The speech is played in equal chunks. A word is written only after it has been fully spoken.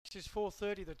This is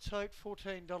 $4.30 the tote,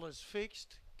 $14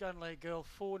 fixed. Gunley Girl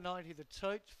 $4.90 the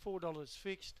tote, $4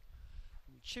 fixed.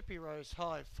 And Chippy Rose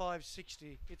High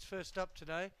 $5.60. It's first up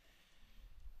today.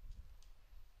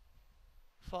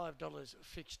 $5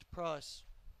 fixed price.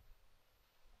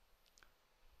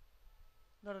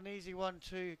 Not an easy one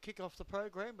to kick off the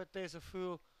program, but there's a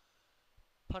fool.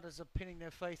 Punters are pinning their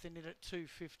faith in it at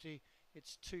 $2.50.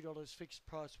 It's $2 fixed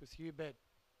price with UBet.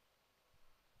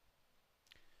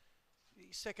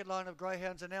 The second line of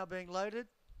greyhounds are now being loaded,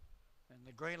 and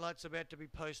the green light's about to be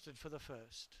posted for the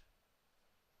first.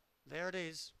 There it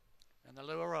is, and the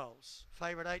lure rolls.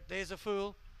 Favourite 8, there's a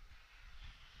fool.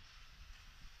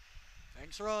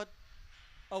 Thanks, Rod.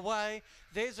 Away.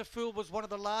 There's a Fool was one of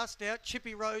the last out.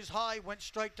 Chippy Rose High went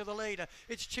straight to the leader.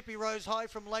 It's Chippy Rose High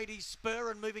from Lady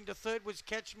Spur, and moving to third was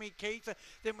Catch Me Keith.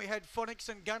 Then we had Phonics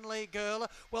and Gunley Girl.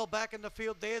 Well back in the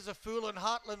field, there's a Fool, and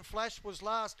Heartland Flash was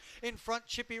last. In front,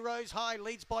 Chippy Rose High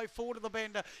leads by 4 to the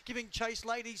bender, giving chase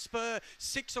Lady Spur.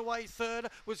 6 away third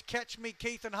was Catch Me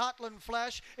Keith and Heartland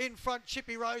Flash. In front,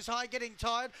 Chippy Rose High getting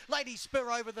tired. Lady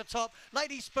Spur over the top.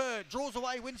 Lady Spur draws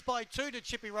away, wins by 2 to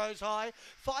Chippy Rose High.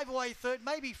 5 away third,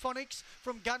 maybe Phonics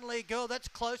from Gunley Girl, that's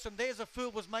close, and there's a Fool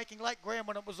was making late ground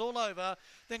when it was all over.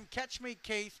 Then Catch Me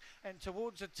Keith, and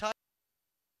towards the tail